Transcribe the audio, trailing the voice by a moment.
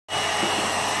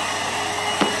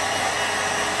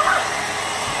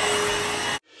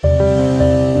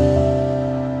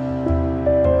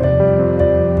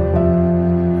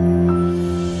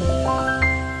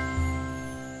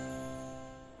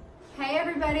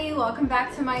everybody, welcome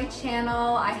back to my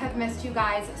channel. I have missed you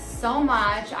guys so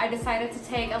much. I decided to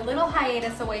take a little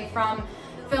hiatus away from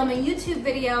filming YouTube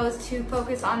videos to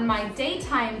focus on my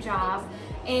daytime job,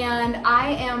 and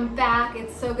I am back.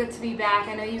 It's so good to be back.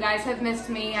 I know you guys have missed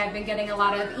me. I've been getting a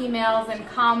lot of emails and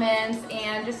comments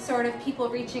and just sort of people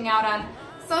reaching out on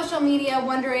social media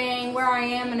wondering where I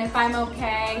am and if I'm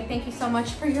okay. Thank you so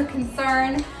much for your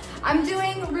concern. I'm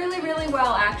doing really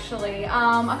well, actually.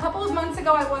 A couple of months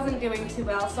ago I wasn't doing too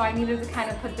well, so I needed to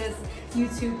kind of put this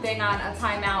YouTube thing on a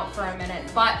timeout for a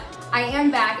minute, but I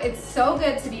am back. It's so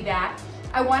good to be back.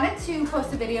 I wanted to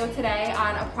post a video today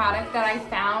on a product that I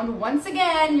found. Once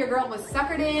again, your girl was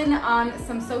suckered in on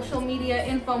some social media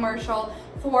infomercial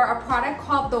for a product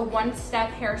called the One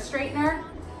Step Hair Straightener.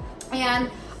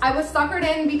 And I was suckered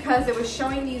in because it was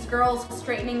showing these girls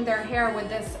straightening their hair with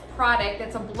this product.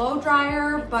 It's a blow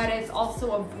dryer, but it's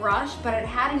also a brush, but it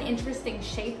had an interesting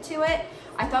shape to it.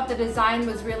 I thought the design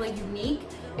was really unique.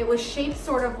 It was shaped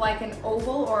sort of like an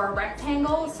oval or a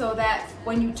rectangle, so that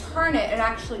when you turn it, it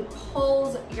actually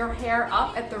pulls your hair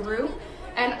up at the root.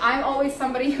 And I'm always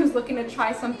somebody who's looking to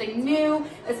try something new,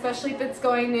 especially if it's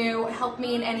going to help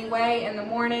me in any way in the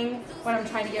morning when I'm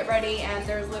trying to get ready and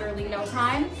there's literally no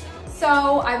time. So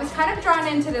I was kind of drawn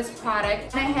into this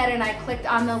product. I went ahead and I clicked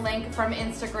on the link from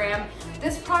Instagram.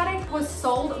 This product was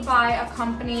sold by a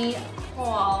company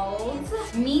called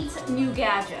Meet New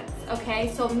Gadgets.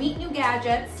 Okay, so Meet New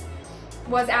Gadgets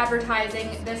was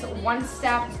advertising this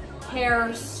one-step hair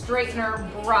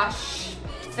straightener brush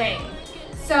thing.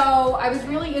 So I was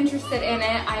really interested in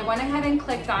it. I went ahead and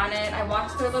clicked on it. I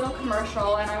watched their little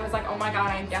commercial and I was like, oh my God,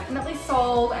 I'm definitely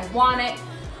sold. I want it.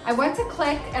 I went to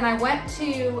click and I went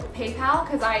to PayPal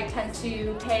because I tend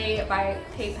to pay by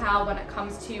PayPal when it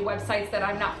comes to websites that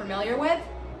I'm not familiar with.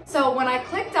 So when I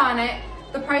clicked on it,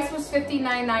 the price was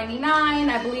 $59.99.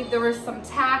 I believe there was some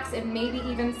tax and maybe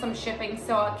even some shipping.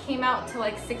 So it came out to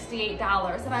like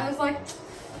 $68. And I was like,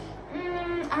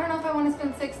 I don't know if I want to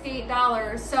spend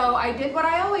 $68. So I did what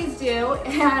I always do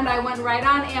and I went right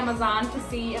on Amazon to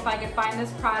see if I could find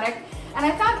this product. And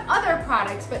I found other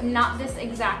products, but not this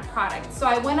exact product. So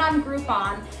I went on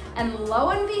Groupon and lo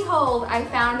and behold, I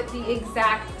found the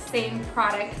exact same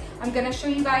product. I'm gonna show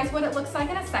you guys what it looks like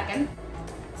in a second.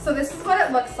 So this is what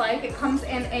it looks like. It comes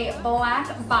in a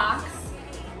black box.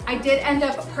 I did end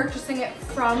up purchasing it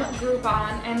from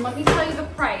Groupon, and let me tell you the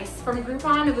price. From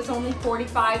Groupon, it was only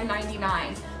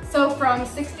 $45.99. So from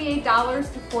 $68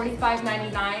 to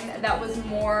 $45.99, that was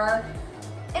more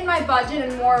in my budget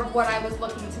and more of what I was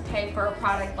looking to pay for a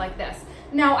product like this.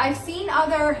 Now, I've seen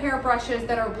other hair brushes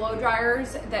that are blow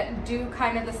dryers that do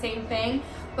kind of the same thing,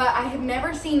 but I have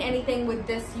never seen anything with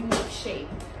this unique shape.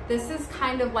 This is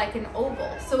kind of like an oval.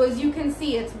 So as you can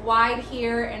see, it's wide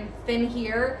here and thin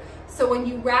here. So when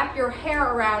you wrap your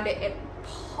hair around it, it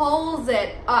pulls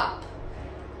it up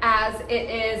as it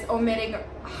is omitting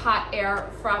hot air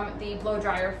from the blow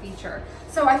dryer feature.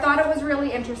 So I thought it was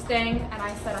really interesting and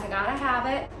I said I gotta have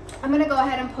it. I'm gonna go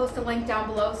ahead and post a link down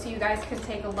below so you guys can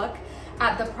take a look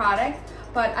at the product.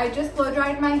 But I just blow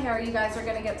dried my hair. You guys are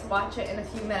gonna get to watch it in a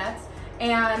few minutes.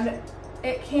 And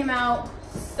it came out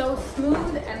so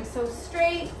smooth and so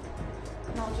straight.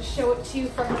 And I'll just show it to you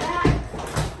from the back.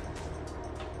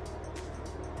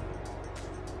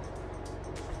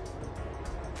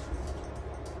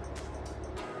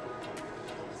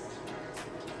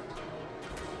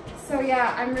 So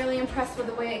yeah, I'm really impressed with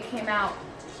the way it came out.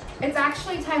 It's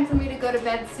actually time for me to go to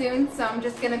bed soon, so I'm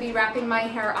just gonna be wrapping my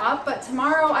hair up, but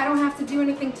tomorrow I don't have to do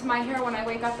anything to my hair when I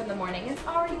wake up in the morning. It's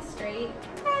already straight.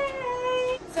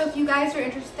 Hey. So if you guys are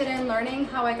interested in learning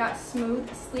how I got smooth,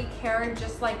 sleek hair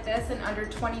just like this in under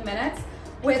 20 minutes,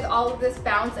 with all of this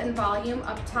bounce and volume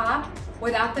up top,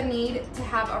 without the need to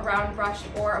have a round brush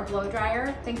or a blow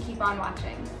dryer, then keep on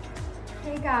watching.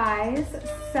 Hey guys,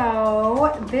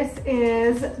 so this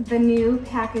is the new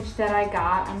package that I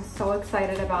got. I'm so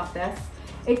excited about this.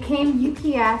 It came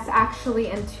UPS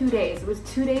actually in 2 days. It was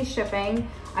 2 days shipping.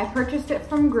 I purchased it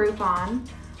from Groupon,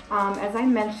 as I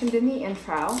mentioned in the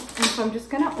intro. And so I'm just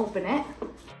gonna open it.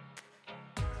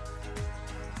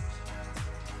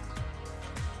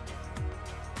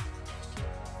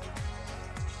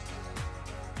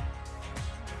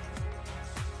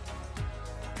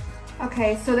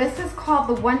 Okay, so this is called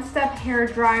the One Step Hair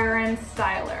Dryer and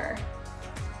Styler.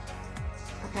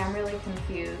 Okay, I'm really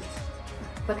confused.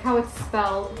 Look how it's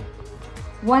spelled.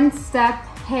 One Step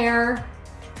Hair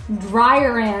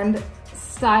Dryer and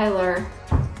Styler.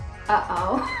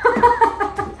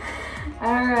 Uh-oh.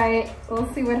 All right, we'll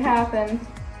see what happens.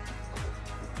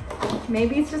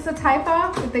 Maybe it's just a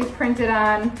typo, but they printed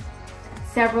on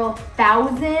several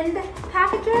thousand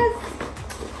packages.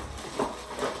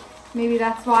 Maybe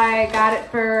that's why I got it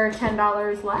for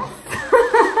 $10 less.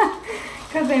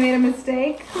 Because I made a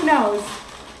mistake. Who knows?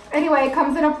 Anyway, it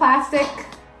comes in a plastic,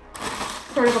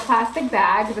 sort of a plastic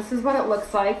bag. This is what it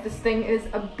looks like. This thing is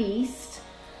a beast.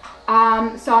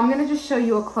 So I'm gonna just show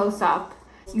you a close-up.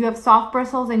 You have soft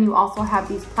bristles and you also have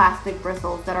these plastic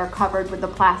bristles that are covered with the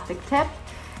plastic tip.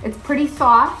 It's pretty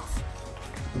soft.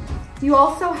 You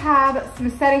also have some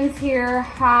settings here,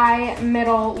 high,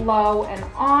 middle, low, and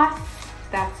off.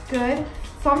 That's good.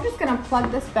 So I'm just gonna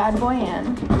plug this bad boy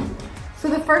in. So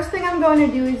the first thing I'm going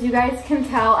to do is, you guys can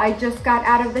tell, I just got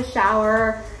out of the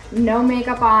shower, no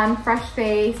makeup on, fresh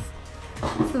face.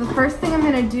 So the first thing I'm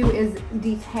gonna do is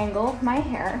detangle my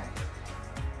hair.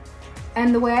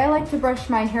 And the way I like to brush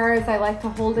my hair is I like to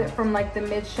hold it from like the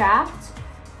mid shaft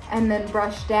and then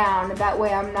brush down. That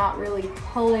way I'm not really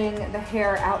pulling the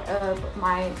hair out of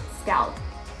my scalp.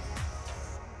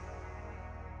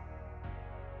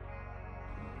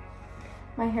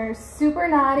 My hair is super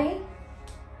knotty.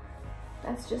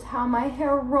 That's just how my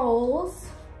hair rolls.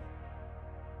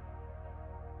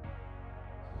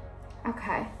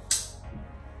 Okay.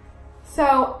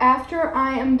 So after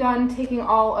I am done taking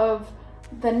all of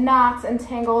the knots and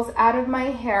tangles out of my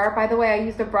hair, by the way, I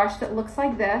used a brush that looks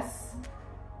like this,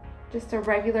 just a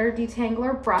regular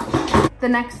detangler brush. The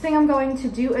next thing I'm going to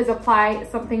do is apply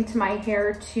something to my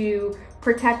hair to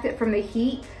protect it from the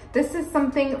heat. This is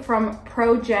something from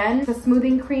ProGen. It's a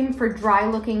smoothing cream for dry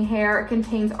looking hair. It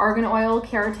contains argan oil,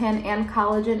 keratin, and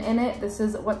collagen in it. This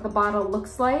is what the bottle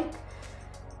looks like.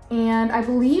 And I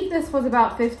believe this was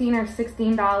about $15 or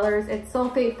 $16. It's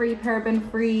sulfate free, paraben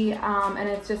free, and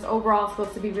it's just overall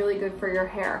supposed to be really good for your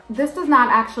hair. This does not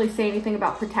actually say anything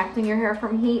about protecting your hair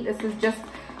from heat. This is just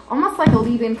almost like a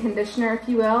leave-in conditioner, if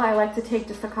you will. I like to take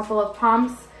just a couple of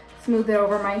pumps, smooth it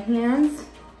over my hands,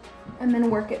 and then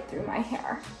work it through my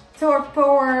hair. So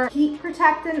for heat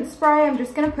protectant spray, I'm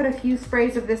just gonna put a few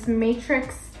sprays of this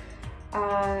Matrix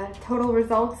Total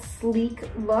Results Sleek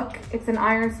Look. It's an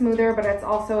iron smoother, but it's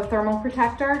also a thermal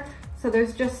protector. So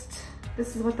this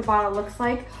is what the bottle looks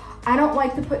like. I don't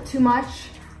like to put too much,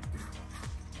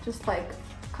 just like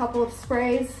a couple of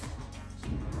sprays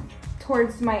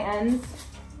towards my ends.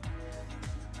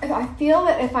 I feel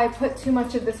that if I put too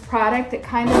much of this product, it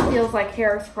kind of feels like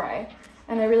hairspray,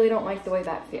 and I really don't like the way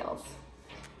that feels.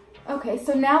 Okay,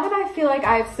 so now that I feel like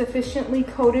I've sufficiently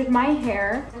coated my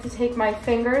hair, to take my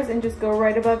fingers and just go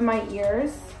right above my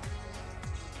ears.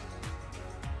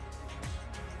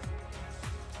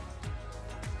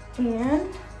 And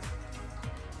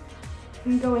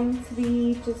I'm going to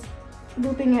be just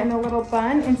looping it in a little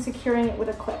bun and securing it with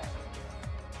a clip.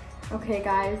 Okay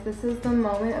guys, this is the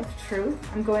moment of truth.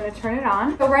 I'm going to turn it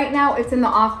on. So right now it's in the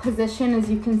off position. As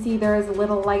you can see, there is a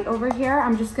little light over here.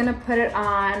 I'm just gonna put it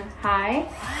on high.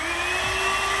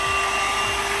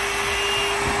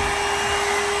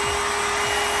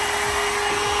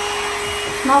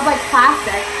 It smells like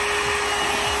plastic.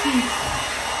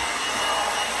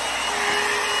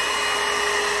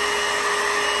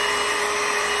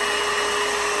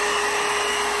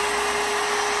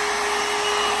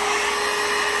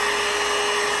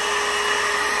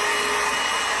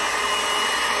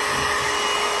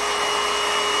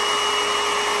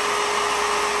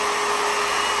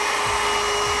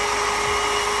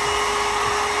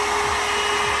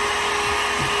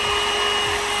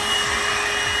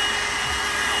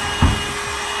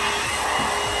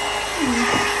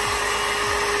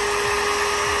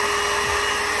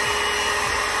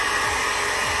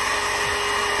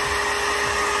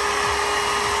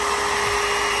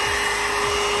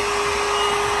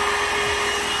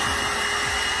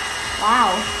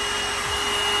 Wow,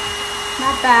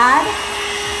 not bad.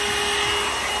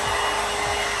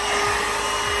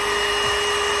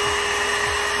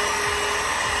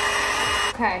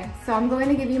 Okay, so I'm going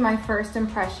to give you my first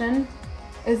impression,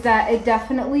 is that it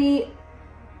definitely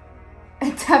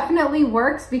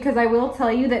works, because I will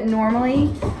tell you that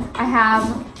normally I have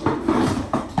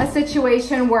a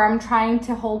situation where I'm trying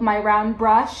to hold my round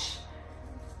brush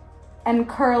and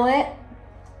curl it,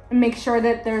 make sure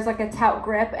that there's like a taut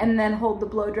grip, and then hold the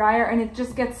blow dryer, and it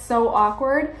just gets so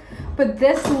awkward. But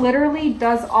this literally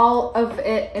does all of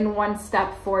it in one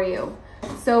step for you.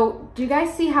 So do you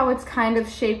guys see how it's kind of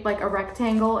shaped like a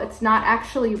rectangle? It's not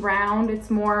actually round, it's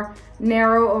more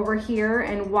narrow over here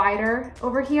and wider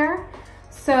over here.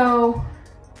 So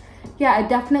yeah, it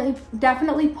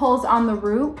definitely pulls on the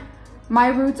root. My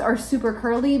roots are super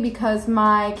curly because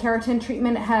my keratin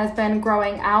treatment has been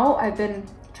growing out. I've been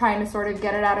trying to sort of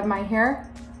get it out of my hair,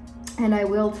 and I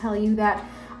will tell you that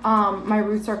my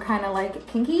roots are kind of like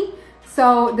kinky.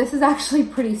 So this is actually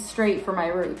pretty straight for my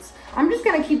roots. I'm just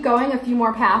gonna keep going a few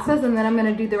more passes and then I'm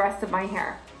gonna do the rest of my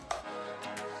hair.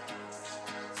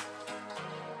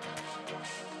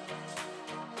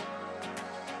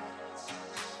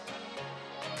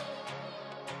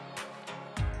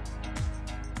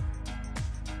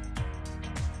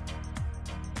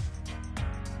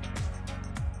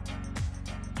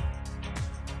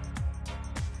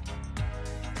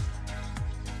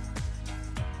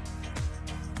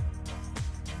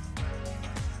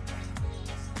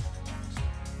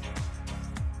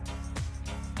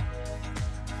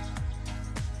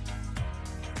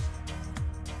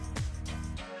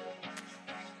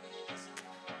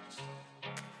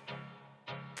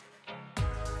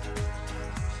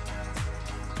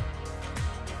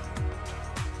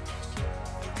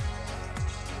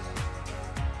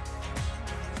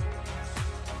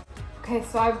 Okay,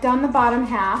 so I've done the bottom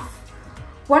half.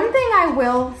 One thing I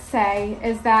will say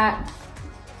is that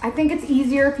I think it's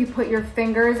easier if you put your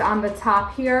fingers on the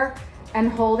top here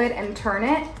and hold it and turn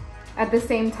it at the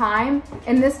same time.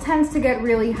 And this tends to get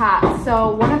really hot.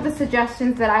 So one of the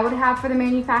suggestions that I would have for the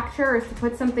manufacturer is to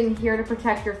put something here to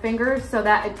protect your fingers so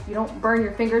that you don't burn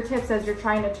your fingertips as you're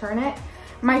trying to turn it.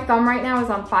 My thumb right now is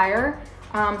on fire,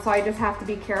 so I just have to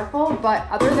be careful. But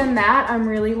other than that, I'm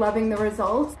really loving the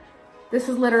results. This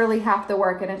is literally half the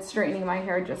work and it's straightening my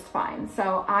hair just fine.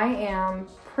 So I am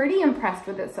pretty impressed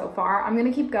with it so far. I'm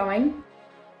gonna keep going.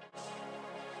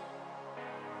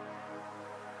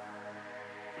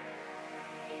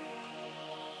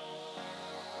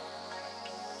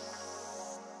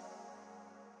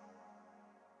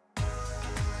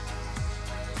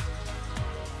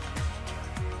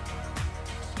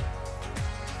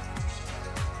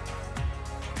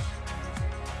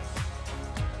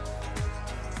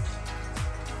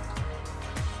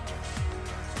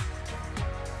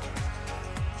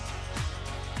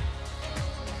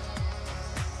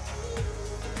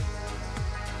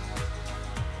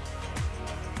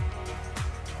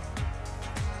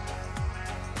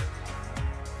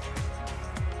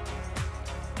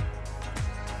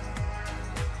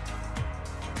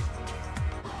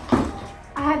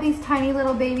 I had these tiny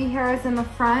little baby hairs in the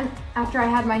front. After I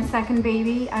had my second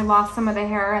baby, I lost some of the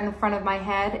hair in the front of my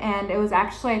head, and it was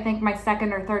actually, I think, my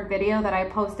second or third video that I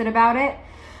posted about it.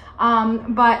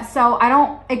 But so I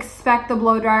don't expect the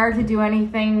blow dryer to do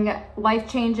anything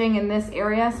life-changing in this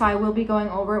area, so I will be going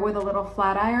over it with a little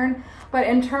flat iron. But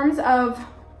in terms of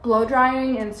blow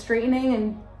drying and straightening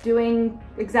and doing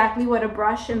exactly what a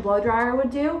brush and blow dryer would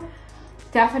do,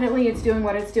 definitely it's doing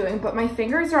what it's doing. But my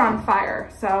fingers are on fire,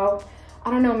 so I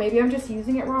don't know, maybe I'm just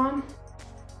using it wrong.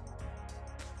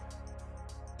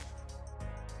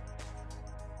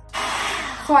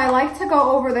 So I like to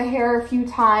go over the hair a few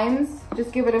times,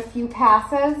 just give it a few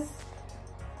passes.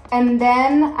 And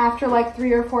then after like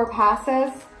 3 or 4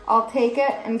 passes, I'll take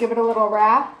it and give it a little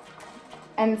wrap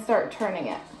and start turning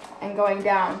it and going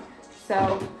down.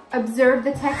 So observe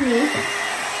the technique.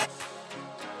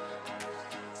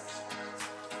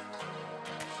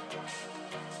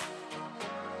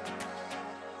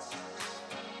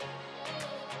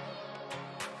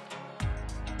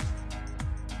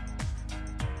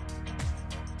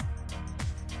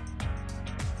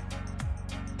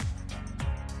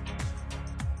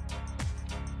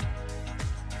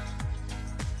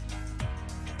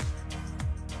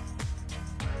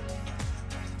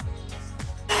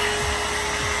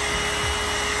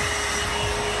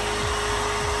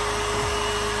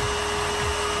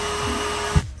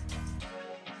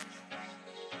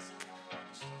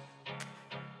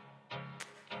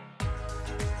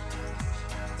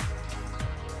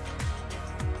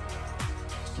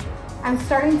 I'm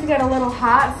starting to get a little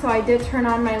hot, so I did turn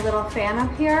on my little fan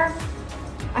up here.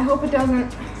 I hope it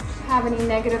doesn't have any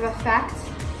negative effect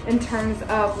in terms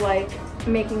of like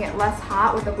making it less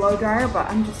hot with the blow dryer, but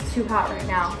I'm just too hot right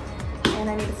now and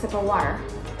I need a sip of water.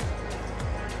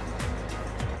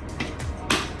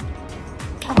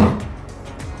 Okay.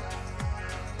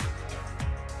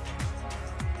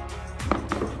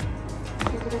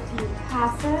 Give it a few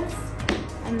passes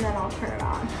and then I'll turn it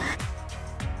on.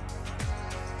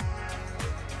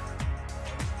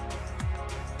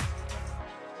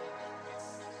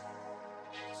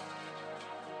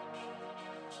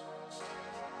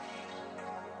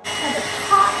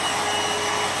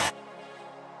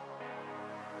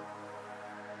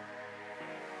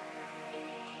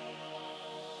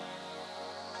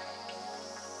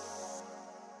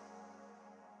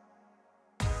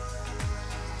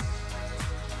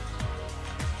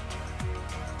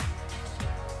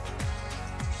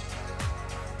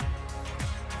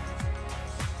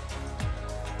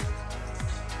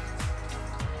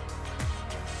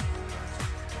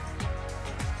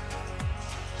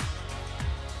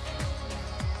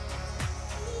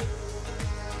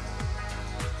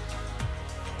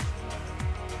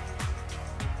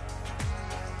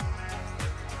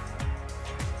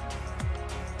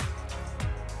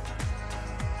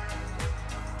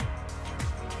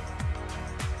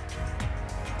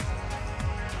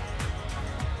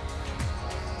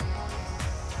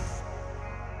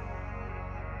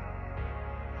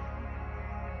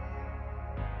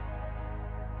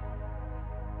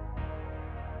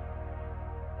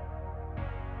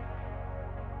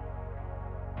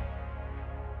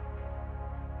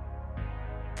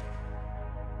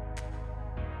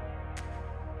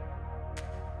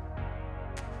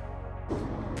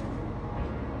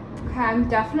 Okay, I'm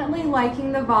definitely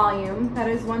liking the volume. That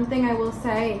is one thing I will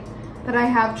say that I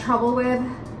have trouble with,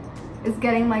 is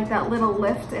getting like that little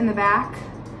lift in the back.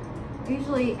 I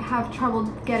usually have trouble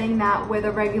getting that with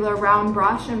a regular round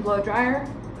brush and blow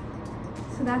dryer.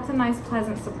 So that's a nice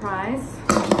pleasant surprise.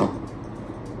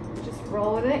 Just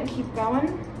roll with it and keep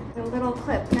going. A little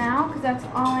clip now, because that's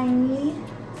all I need.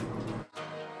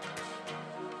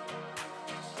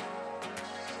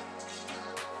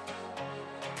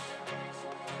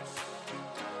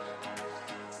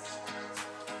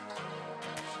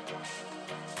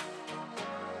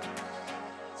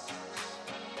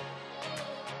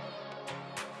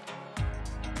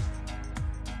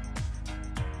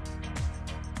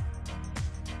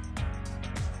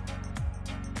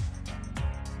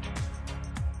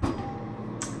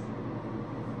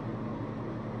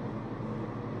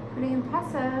 Pretty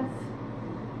impressive.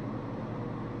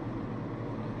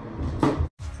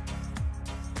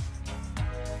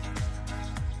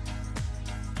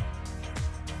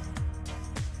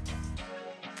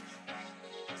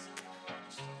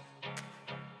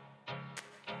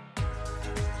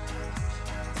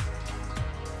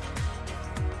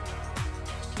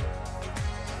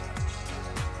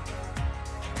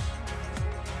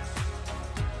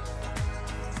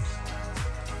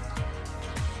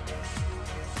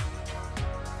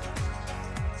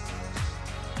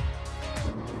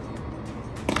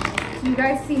 Do you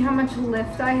guys see how much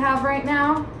lift I have right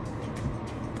now?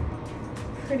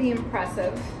 Pretty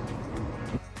impressive.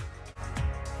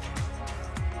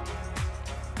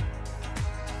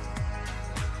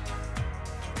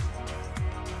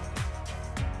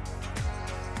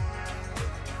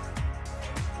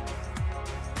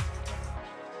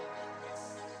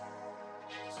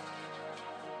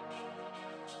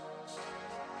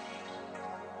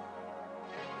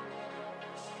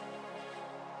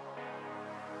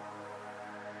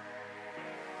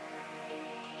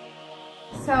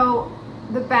 So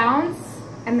the bounce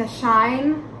and the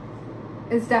shine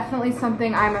is definitely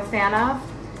something I'm a fan of.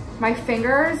 My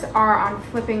fingers are on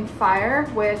flipping fire,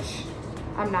 which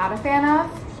I'm not a fan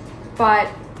of, but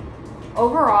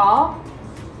overall,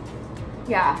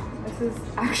 yeah, this is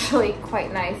actually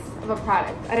quite nice of a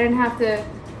product. I didn't have to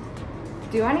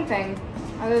do anything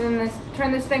other than this,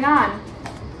 turn this thing on.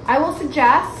 I will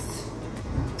suggest,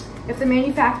 if the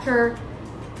manufacturer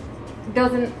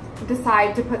doesn't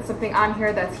decide to put something on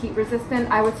here that's heat resistant,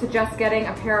 I would suggest getting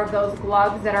a pair of those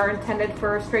gloves that are intended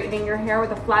for straightening your hair with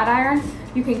a flat iron.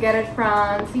 You can get it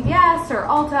from CVS or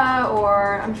Ulta,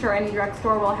 or I'm sure any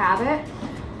drugstore will have it.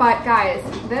 But guys,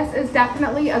 this is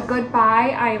definitely a good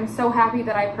buy. I am so happy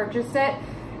that I purchased it.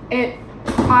 It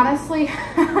honestly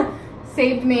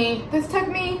saved me. This took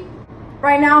me,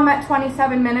 right now I'm at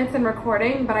 27 minutes in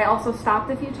recording, but I also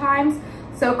stopped a few times.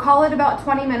 So call it about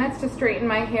 20 minutes to straighten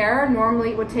my hair.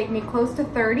 Normally it would take me close to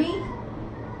 30.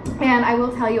 And I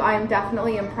will tell you, I am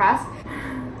definitely impressed.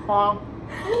 Oh.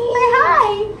 Say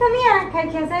hi, come here, can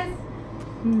kisses?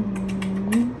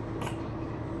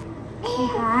 Say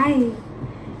hi.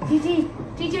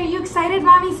 Gigi, are you excited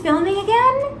Mommy's filming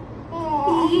again?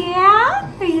 Yeah?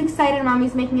 Are you excited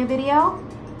Mommy's making a video?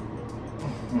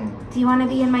 Do you want to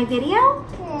be in my video?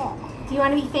 Do you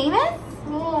want to be famous?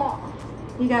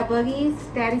 You got boogies?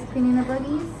 Daddy's cleaning the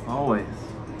boogies? Always.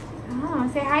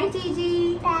 Oh, say hi,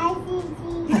 Gigi. Hi,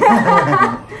 Gigi. You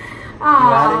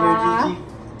out of here,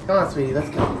 Gigi? Come on, sweetie, let's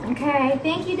go. Okay,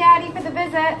 thank you, Daddy, for the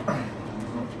visit.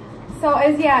 So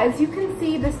as you can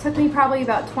see, this took me probably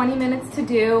about 20 minutes to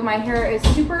do. My hair is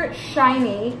super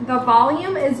shiny. The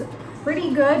volume is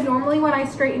pretty good. Normally when I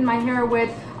straighten my hair with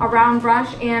a round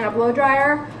brush and a blow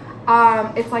dryer,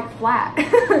 it's like flat.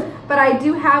 But I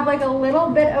do have like a little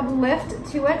bit of lift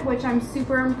to it, which I'm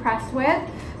super impressed with.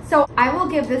 So I will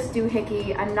give this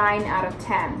doohickey a 9 out of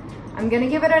 10. I'm gonna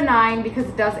give it a 9 because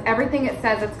it does everything it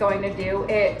says it's going to do.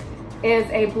 It is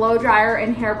a blow dryer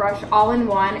and hairbrush all in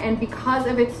one, and because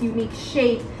of its unique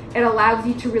shape, it allows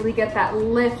you to really get that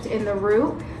lift in the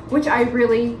root, which I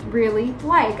really, really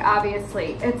like,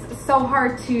 obviously. It's so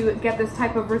hard to get this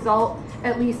type of result,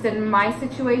 at least in my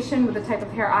situation with the type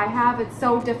of hair I have. It's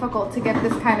so difficult to get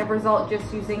this kind of result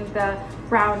just using the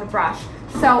round brush.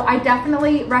 So I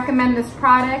definitely recommend this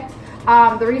product.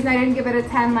 The reason I didn't give it a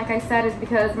 10, like I said, is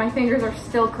because my fingers are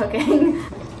still cooking.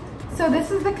 So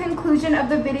this is the conclusion of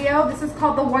the video. This is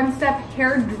called the One Step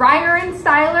Hair Dryer and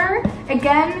Styler.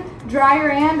 Again,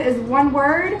 dryer and is one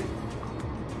word.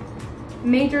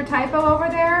 Major typo over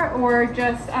there, or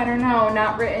just, I don't know,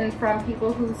 not written from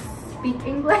people who speak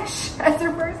English as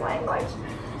their first language.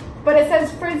 but it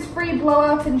says frizz-free,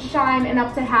 blowouts and shine in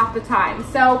up to half the time.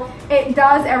 So it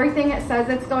does everything it says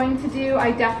it's going to do.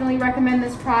 I definitely recommend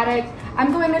this product.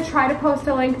 I'm going to try to post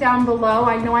a link down below.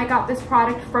 I know I got this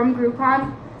product from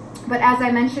Groupon, but as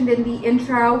I mentioned in the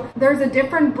intro, there's a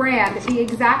different brand, the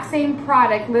exact same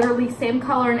product, literally same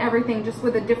color and everything, just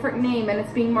with a different name, and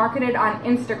it's being marketed on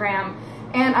Instagram.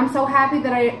 And I'm so happy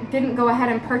that I didn't go ahead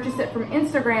and purchase it from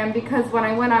Instagram, because when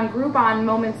I went on Groupon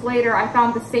moments later, I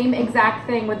found the same exact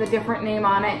thing with a different name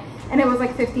on it, and it was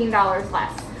like $15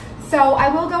 less. So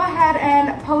I will go ahead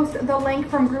and post the link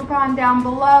from Groupon down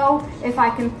below if I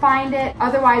can find it.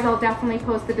 Otherwise, I'll definitely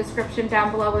post the description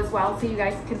down below as well so you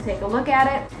guys can take a look at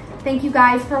it. Thank you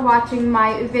guys for watching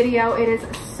my video. It is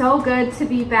so good to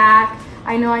be back.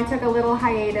 I know I took a little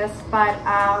hiatus, but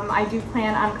I do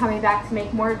plan on coming back to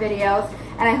make more videos.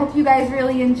 And I hope you guys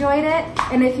really enjoyed it.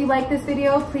 And if you like this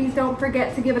video, please don't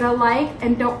forget to give it a like,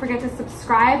 and don't forget to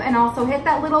subscribe, and also hit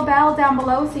that little bell down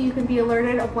below so you can be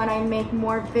alerted of when I make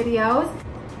more videos.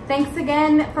 Thanks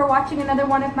again for watching another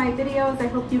one of my videos. I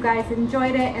hope you guys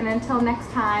enjoyed it, and until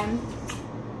next time.